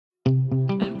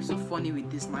funny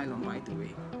with this nylon, by the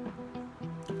way,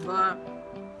 but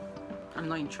I'm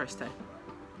not interested.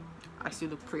 I still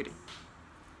look pretty.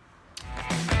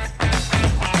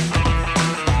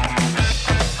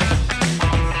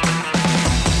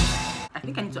 I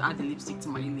think I need to add the lipstick to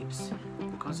my lips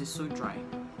because it's so dry.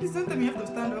 Please don't tell me you have to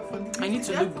stand up for the lipstick. I need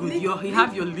to look good. You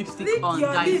have your lipstick on,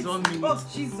 your guys. lips. 1 minute. Oh,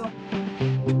 Jesus.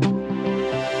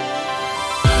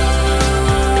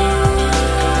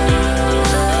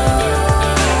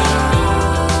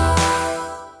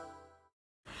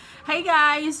 Hey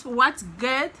guys, what's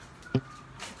good?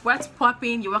 What's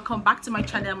popping? You're welcome back to my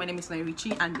channel. My name is Noya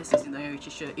Richie and this is the Noya Richie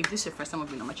Show. If this is your first time of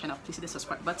being on my channel, please hit the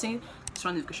subscribe button,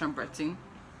 turn the notification button,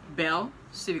 bell,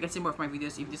 so you're getting more of my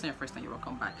videos. If this is your first time, you're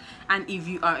welcome back. And if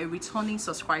you are a returning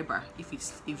subscriber, if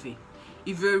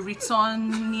you're a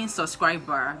returning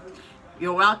subscriber,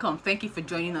 you're welcome. Thank you for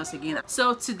joining us again.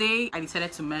 So today I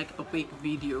decided to make a quick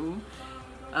video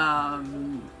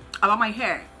about my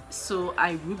hair. So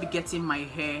I will be getting my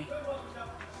hair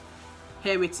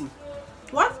waiting.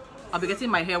 What? I'll be getting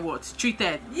my hair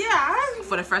treated. Yeah.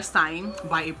 For the first time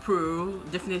by a pro.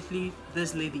 Definitely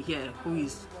this lady here who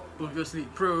is obviously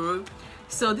pro.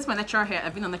 So this is my natural hair.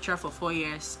 I've been on natural for 4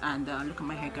 years and look at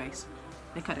my hair, guys.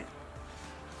 Look at it.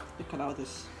 Look at all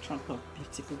this chunk of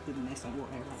beautiful goodness and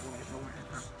whatever.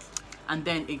 And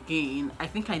then again, I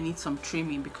think I need some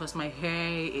trimming because my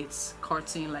hair it's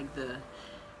cutting like the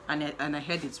and I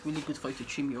heard it's really good for you to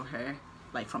trim your hair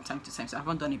like from time to time. So I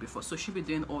haven't done it before, so she'll be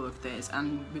doing all of this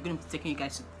and we're going to be taking you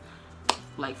guys to,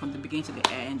 like from the beginning to the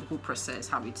end, the whole process,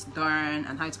 how it's done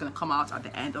and how it's going to come out at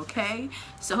the end. Okay,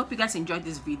 so I hope you guys enjoyed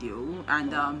this video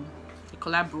and a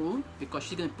collab rule because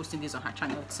she's going to be posting this on her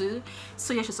channel too,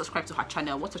 so you should subscribe to her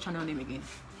channel. What's her channel name again?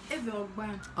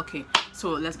 Okay,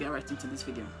 so let's get right into this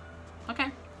video.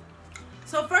 Okay,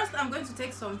 so first I'm going to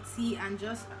take some tea and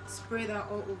just spray that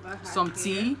all over her some hair.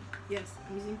 Tea? Yes,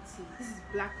 I'm using tea. This is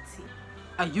black tea.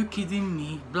 Are you kidding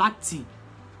me? Black tea?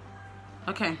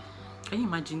 Okay, can you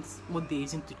imagine what they're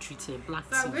using to treat her? Black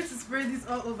tea. So I'm going to spray this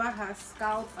all over her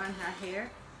scalp and her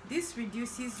hair. This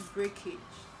reduces breakage.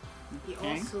 It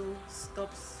also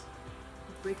stops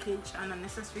breakage and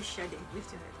unnecessary shedding.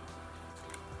 Lift your head.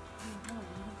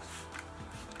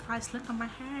 Guys, look at my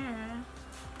hair.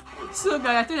 So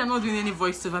guys, I think I'm not doing any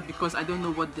voiceover because I don't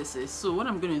know what this is. So what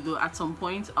I'm going to do at some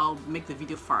point, I'll make the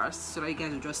video first so that you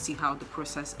guys will just see how the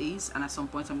process is, and at some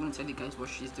point I'm going to tell you guys what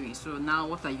she's doing. So now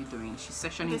what are you doing? She's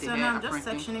sectioning the hair. Now I'm just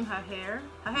sectioning her hair.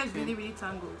 Her hair is really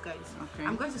tangled, guys. Okay.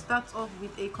 I'm going to start off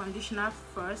with a conditioner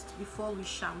first before we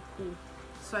shampoo,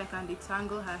 so I can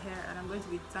detangle her hair, and I'm going to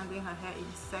be detangling her hair in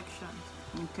sections.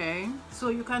 Okay, so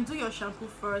you can do your shampoo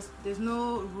first. There's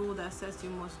no rule that says you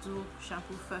must do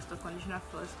shampoo first or conditioner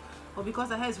first, but because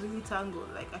the hair is really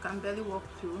tangled, like I can barely walk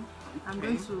through, I'm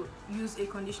going to use a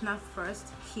conditioner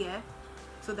first here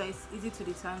so that it's easy to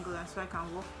detangle and so I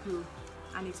can walk through,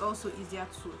 and it's also easier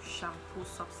to shampoo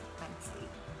subsequently.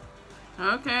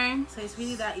 okay, So it's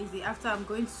really that easy. After, I'm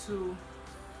going to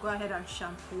go ahead and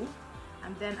shampoo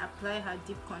and then apply her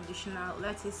deep conditioner,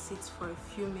 let it sit for a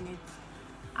few minutes,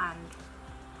 and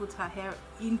put her hair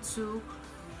into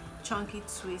chunky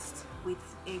twist with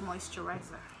a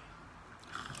moisturizer,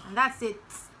 and that's it.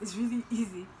 It's really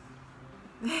easy.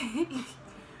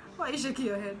 Why are you shaking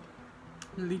your head?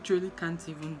 literally can't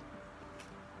even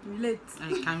Relate.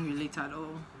 I can't relate at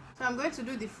all. So I'm going to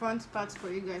do the front part for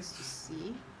you guys to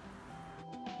see.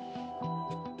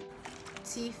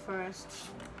 Tea first.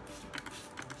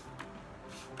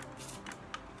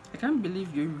 I can't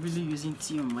believe you're really using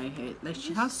tea on my head. Like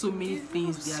she has so many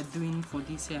things they are doing for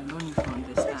this hair. I don't even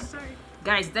understand. Sorry.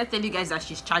 Guys, did I tell you guys that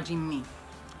she's charging me?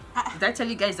 Did I tell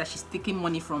you guys that she's taking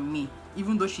money from me?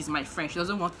 Even though she's my friend, she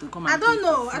doesn't want to come and I don't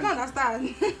know. I don't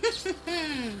understand.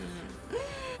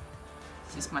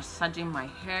 She's massaging my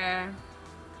hair.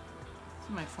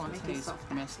 See, my front hair is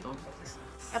messed up.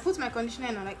 I put my conditioner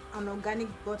in an organic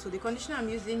bottle. The conditioner I'm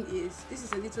using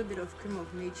is a little bit of Cream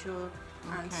of Nature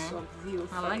and some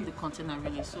VO5. I like the container,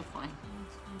 really, it's so fine.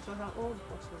 So her old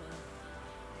bottle.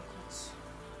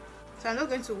 So I'm not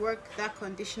going to work that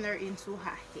conditioner into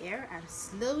her hair and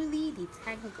slowly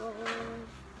detangle.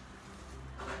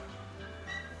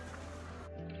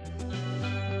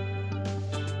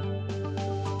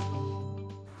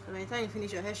 So by the time you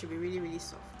finish, your hair should be really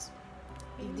soft.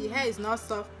 If the hair is not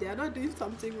soft, they are not doing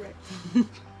something right.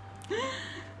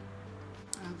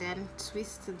 And then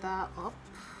twist that up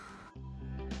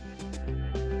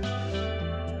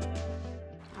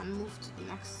and move to the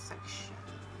next section.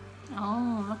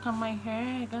 Oh, look at my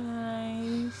hair,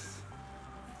 guys.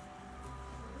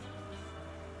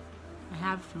 I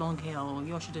have long hair.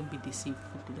 You all shouldn't be deceived.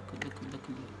 Look.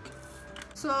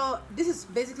 So this is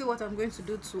basically what I'm going to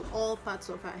do to all parts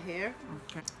of her hair.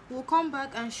 Okay. We'll come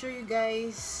back and show you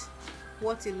guys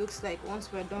what it looks like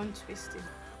once we're done twisting.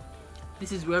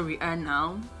 This is where we are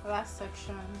now. Last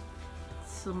section.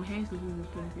 So my hair is looking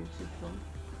beautiful.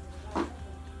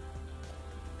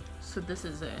 So this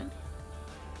is it.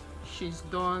 She's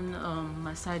done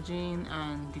massaging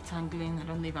and detangling. I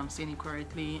don't know if I'm saying it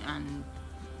correctly, and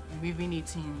weaving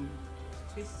it in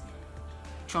Twist.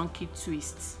 chunky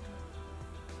twists.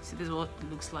 So this is what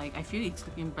it looks like. I feel it's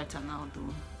looking better now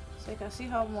though. So you can see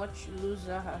how much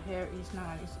looser her hair is now,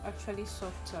 and it's actually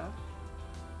softer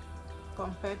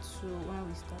compared to when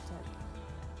we started.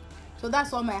 So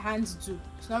that's all my hands do.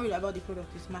 It's not really about the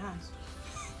product, it's my hands.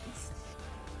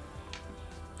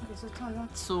 Okay, so turn on.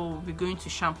 So we're going to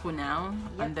shampoo now,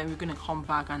 and then we're going to come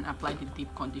back and apply the deep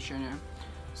conditioner.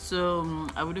 So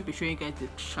I wouldn't be showing you guys the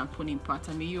shampooing part.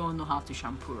 I mean, you all know how to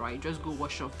shampoo, right? Just go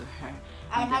wash off the hair,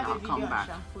 I and then have a I'll video come on back.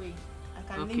 shampooing. I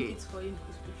can Okay. link it for you in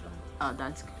the description. Oh,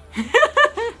 that's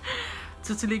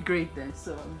totally great then.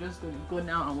 So I'm just going to go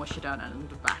now and wash it out, and we'll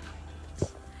be back.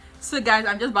 So guys,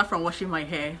 I'm just back from washing my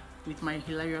hair with my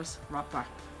hilarious wrapper.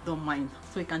 Don't mind,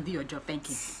 so you can do your job. Thank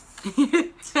you.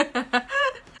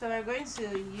 So we're going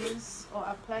to use or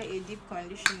apply a deep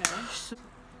conditioner.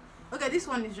 Okay, this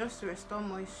one is just to restore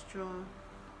moisture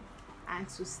and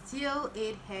to still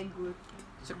aid hair growth.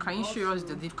 So can you show us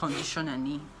the deep conditioner,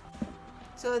 Nee?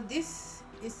 So this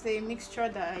is a mixture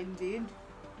that I did.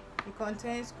 It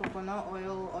contains coconut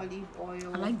oil, olive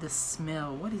oil. I like the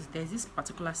smell. What is there's this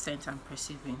particular scent I'm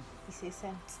perceiving? It's a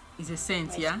scent. It's a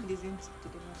scent, Like, yeah? pleasing to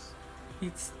the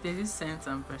nose. There's this scent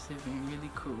I'm perceiving, really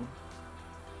cool.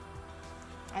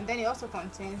 And then it also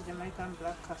contains Jamaican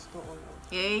black castor oil.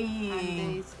 Yay!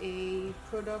 And there's a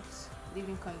product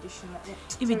leave-in conditioner.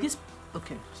 Even this,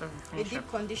 okay, sorry. A Finish deep up.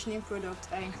 conditioning product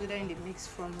are included in the mix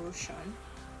from Roshan,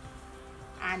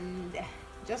 and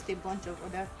just a bunch of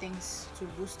other things to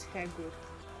boost hair growth.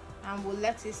 And we'll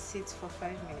let it sit for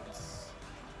 5 minutes.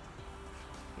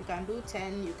 You can do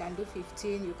 10, you can do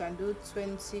 15, you can do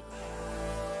 20.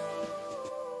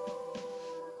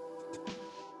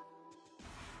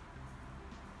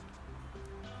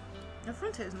 The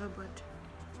front hair is not bad.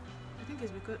 I think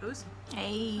it's because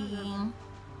Hey.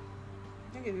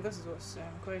 I think it's because it was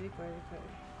curly.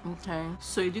 Okay,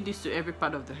 so you do this to every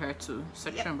part of the hair too,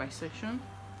 section by section,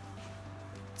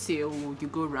 till you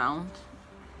go round.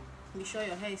 Be sure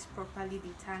your hair is properly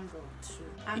detangled too.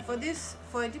 And for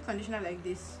a deep conditioner like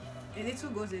this, a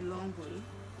little goes a long way,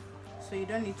 so you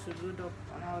don't need to load up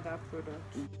on all that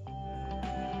product.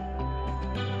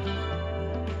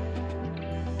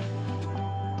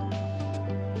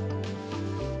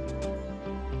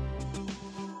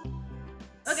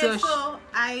 Okay, so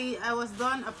I was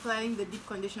done applying the deep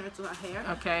conditioner to her hair.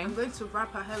 Okay. I'm going to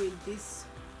wrap her hair with this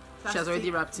She has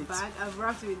already wrapped it. bag. I've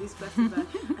wrapped it with this plastic bag,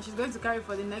 and she's going to carry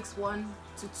for the next 1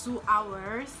 to 2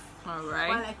 hours. All While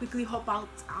right. I quickly hop out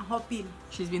and hop in.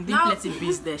 She's been doing Now- plenty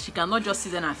biz there. She cannot just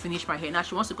sit there and finish my hair. Now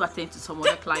she wants to go attend to some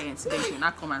other clients. Then she'll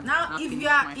not come and Now, not if finish you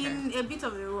are my hair. in a bit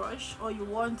of a rush or you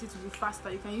want it to be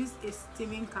faster, you can use a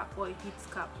steaming cap or a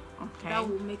heat cap. Okay. That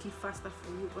will make it faster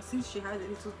for you. But since she has a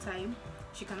little time,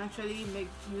 she can actually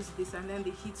use this, and then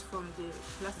the heat from the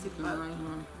plastic bag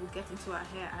will get into her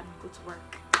hair and go to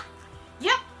work.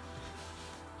 Yep.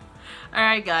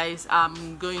 Alright guys,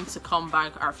 I'm going to come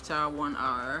back after 1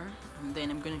 hour, and then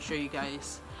I'm going to show you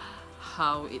guys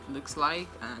how it looks like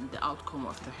and the outcome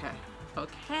of the hair.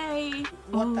 Okay.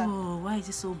 Water. Oh, why is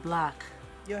it so black?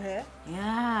 Your hair,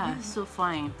 Yeah, so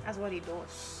fine. that's what it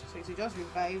does. So it will just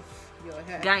revive your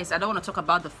hair. Guys, I don't want to talk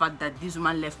about the fact that this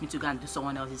woman left me to go and do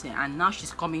someone else's hair, and now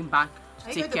she's coming back to Are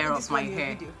you take going to care put of this my one in your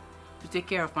hair. video? To take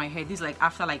care of my hair. This is like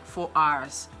after like 4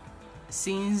 hours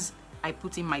since I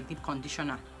put in my deep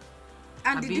conditioner.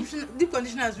 And Abi? the deep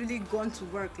conditioner has really gone to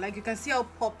work. Like, you can see how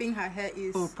popping her hair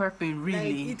is. Oh, Perpin,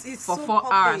 really? Like, it's For so 4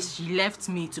 popping. hours, she left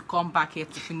me to come back here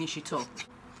to finish it up.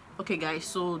 Okay, guys,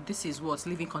 so this is what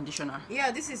leave-in conditioner. Yeah,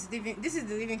 this is the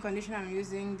leave-in conditioner I'm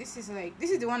using. This is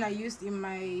the one I used in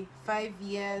my 5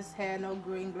 years hair not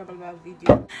growing blah blah blah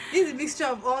video. This is a mixture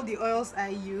of all the oils I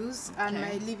use and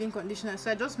Okay. my leave-in conditioner.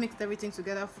 So I just mixed everything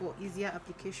together for easier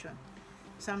application.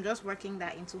 So I'm just working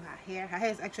that into her hair. Her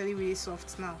hair is actually really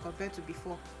soft now compared to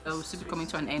before. I will still be coming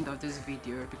to an end of this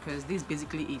video because this is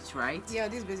basically it, right? Yeah,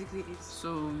 this basically is.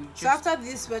 So So after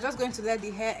this, we're just going to let the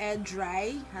hair air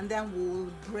dry, and then we'll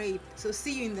braid. So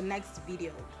see you in the next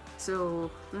video.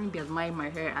 So let me be admiring my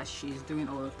hair as she's doing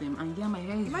all of them. And yeah, my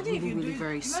hair is really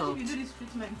very soft. Imagine if you do this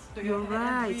treatment to You're your hair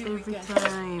right, every weekend.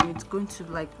 time it's going to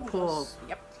like pop.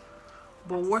 Yep.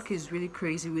 But work is really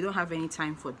crazy. We don't have any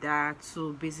time for that.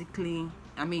 So basically,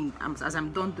 I mean, as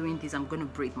I'm done doing this, I'm gonna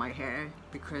braid my hair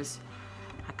because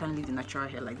I can't leave the natural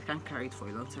hair. Like, I can't carry it for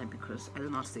a long time because I don't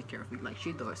know how to take care of it like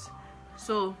she does.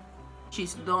 So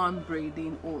she's done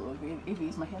braiding all of it. If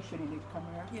is my hair showing in the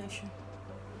camera? Yeah, sure.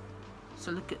 So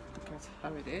look at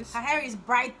how it is. Her hair is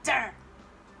brighter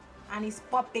and it's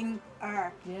popping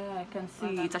her. Yeah, I can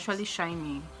see it's actually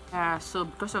shiny. Yeah, so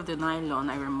because of the nylon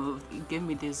I removed, it gave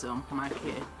me this mark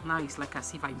here. Now it's like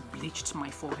as if I bleached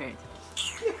my forehead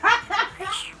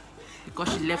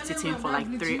because she left it in for like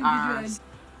 3 hours.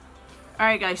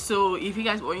 Alright guys, so if you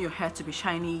guys want your hair to be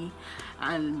shiny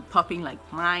and popping like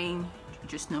mine, you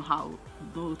just know how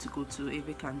to go to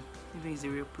Ave is a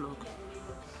real plug.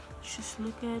 Just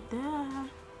look at that. I'm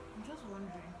just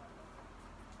wondering.